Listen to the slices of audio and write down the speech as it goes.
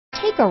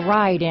Take a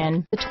ride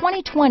in the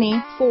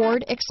 2020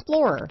 Ford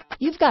Explorer.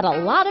 You've got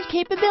a lot of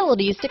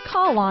capabilities to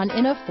call on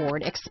in a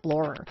Ford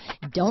Explorer.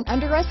 Don't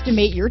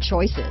underestimate your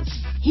choices.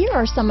 Here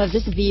are some of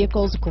this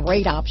vehicle's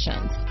great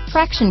options: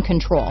 traction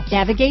control,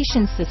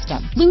 navigation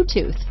system,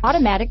 Bluetooth,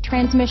 automatic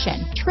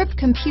transmission, trip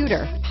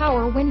computer,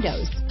 power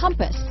windows,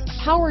 compass,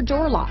 power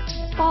door locks,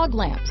 fog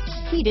lamps,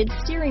 heated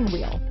steering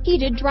wheel,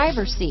 heated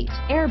driver's seat,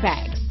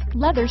 airbags,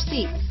 leather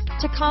seats,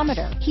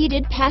 tachometer,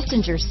 heated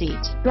passenger seat,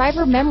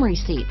 driver memory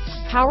seats,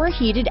 power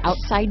heated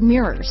outside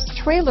mirrors,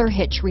 trailer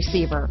hitch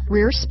receiver,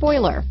 rear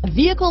spoiler. A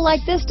vehicle like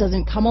this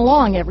doesn't come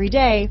along every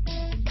day.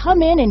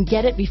 Come in and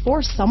get it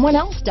before someone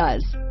else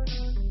does.